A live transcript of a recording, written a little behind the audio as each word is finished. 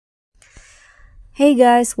Hey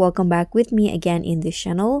guys, welcome back with me again in this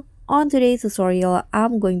channel. On today's tutorial,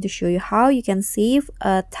 I'm going to show you how you can save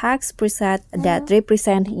a text preset that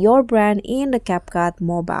represent your brand in the CapCut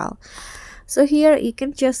Mobile. So here you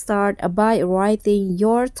can just start by writing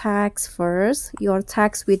your text first, your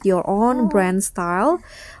text with your own brand style.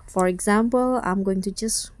 For example, I'm going to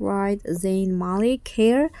just write Zayn Malik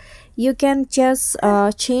here. You can just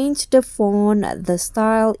change the font, the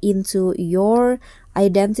style into your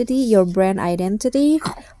identity, your brand identity.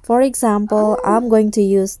 For example, I'm going to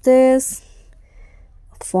use this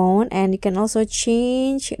font, and you can also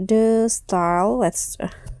change the style. Let's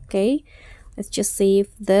just save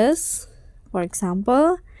this, for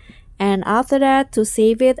example. And after that, to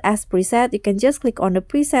save it as preset, you can just click on the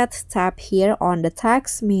preset tab here on the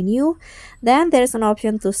text menu. Then there's an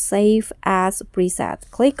option to save as preset.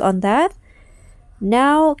 Click on that.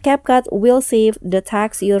 Now CapCut will save the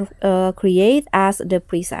text you create as the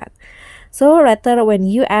preset. So later when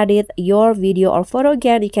you edit your video or photo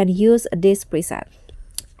again, you can use this preset.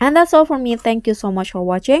 And that's all from me. Thank you so much for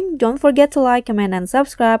watching. Don't forget to like, comment, and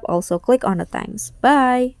subscribe. Also click on the thanks.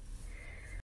 Bye.